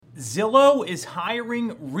Zillow is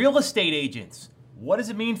hiring real estate agents. What does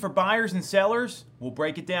it mean for buyers and sellers? We'll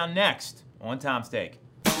break it down next on Tom's Take.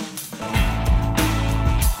 You're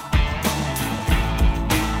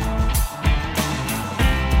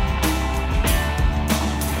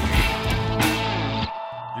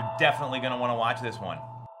definitely going to want to watch this one.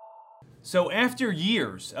 So after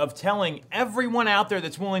years of telling everyone out there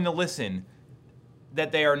that's willing to listen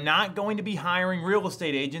that they are not going to be hiring real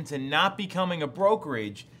estate agents and not becoming a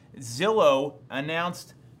brokerage, Zillow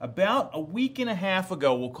announced about a week and a half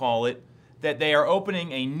ago, we'll call it, that they are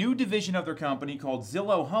opening a new division of their company called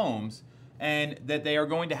Zillow Homes, and that they are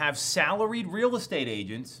going to have salaried real estate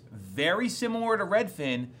agents, very similar to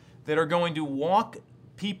Redfin, that are going to walk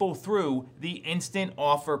people through the instant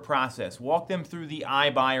offer process, walk them through the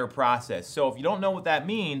iBuyer process. So if you don't know what that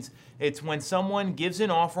means, it's when someone gives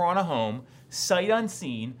an offer on a home, sight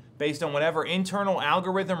unseen, based on whatever internal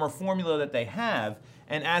algorithm or formula that they have,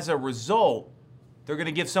 and as a result, they're going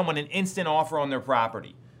to give someone an instant offer on their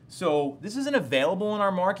property. So this isn't available in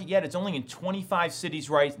our market yet. It's only in 25 cities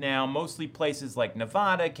right now, mostly places like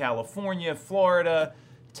Nevada, California, Florida,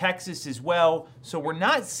 Texas as well. So we're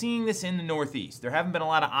not seeing this in the Northeast. There haven't been a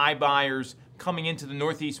lot of iBuyers coming into the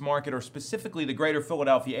Northeast market, or specifically the greater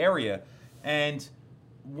Philadelphia area. And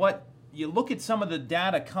what you look at some of the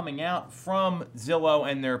data coming out from Zillow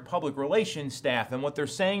and their public relations staff, and what they're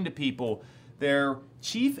saying to people, their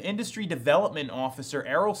Chief Industry Development Officer,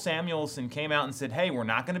 Errol Samuelson, came out and said, hey, we're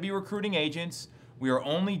not going to be recruiting agents. We are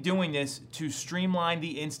only doing this to streamline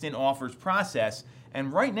the instant offers process.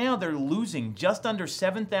 And right now they're losing just under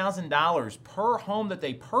 $7,000 per home that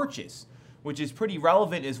they purchase, which is pretty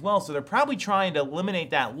relevant as well. So they're probably trying to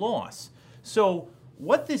eliminate that loss. So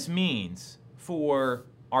what this means for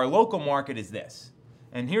our local market is this.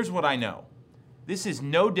 And here's what I know. This is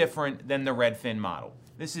no different than the Redfin model.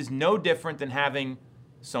 This is no different than having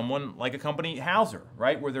someone like a company, Hauser,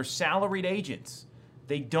 right, where they're salaried agents.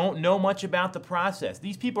 They don't know much about the process.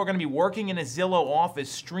 These people are going to be working in a Zillow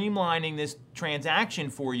office, streamlining this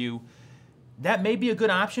transaction for you. That may be a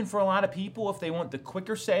good option for a lot of people if they want the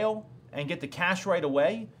quicker sale and get the cash right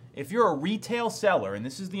away. If you're a retail seller, and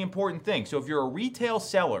this is the important thing, so if you're a retail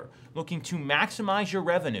seller looking to maximize your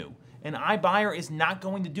revenue, an iBuyer is not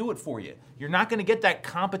going to do it for you. You're not going to get that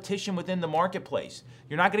competition within the marketplace.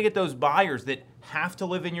 You're not going to get those buyers that have to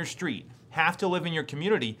live in your street, have to live in your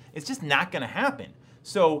community. It's just not going to happen.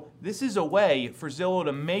 So this is a way for Zillow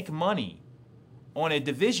to make money on a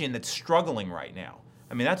division that's struggling right now.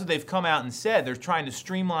 I mean, that's what they've come out and said. They're trying to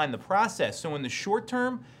streamline the process. So in the short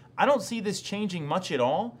term, I don't see this changing much at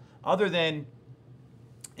all, other than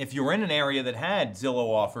if you're in an area that had Zillow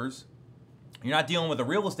offers, you're not dealing with a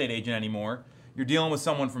real estate agent anymore, you're dealing with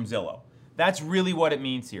someone from Zillow. That's really what it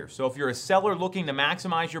means here. So if you're a seller looking to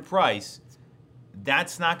maximize your price,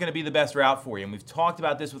 that's not going to be the best route for you. And we've talked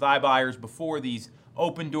about this with iBuyers before, these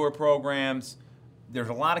open door programs. There's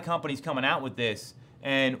a lot of companies coming out with this.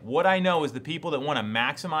 And what I know is the people that want to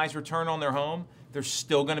maximize return on their home, they're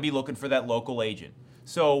still going to be looking for that local agent.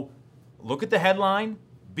 So look at the headline,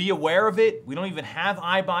 be aware of it. We don't even have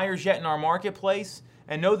iBuyers yet in our marketplace.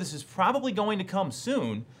 And know this is probably going to come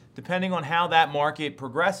soon, depending on how that market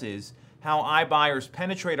progresses, how iBuyers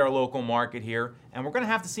penetrate our local market here, and we're going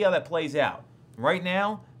to have to see how that plays out. Right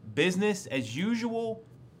now, business as usual,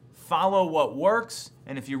 follow what works,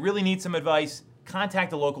 and if you really need some advice,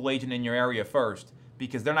 contact a local agent in your area first,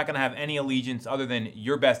 because they're not going to have any allegiance other than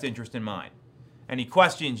your best interest in mind. Any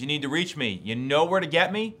questions, you need to reach me. You know where to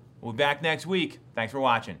get me. We'll be back next week. Thanks for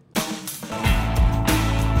watching.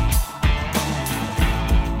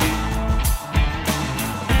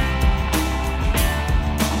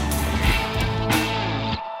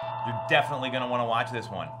 Definitely going to want to watch this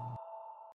one.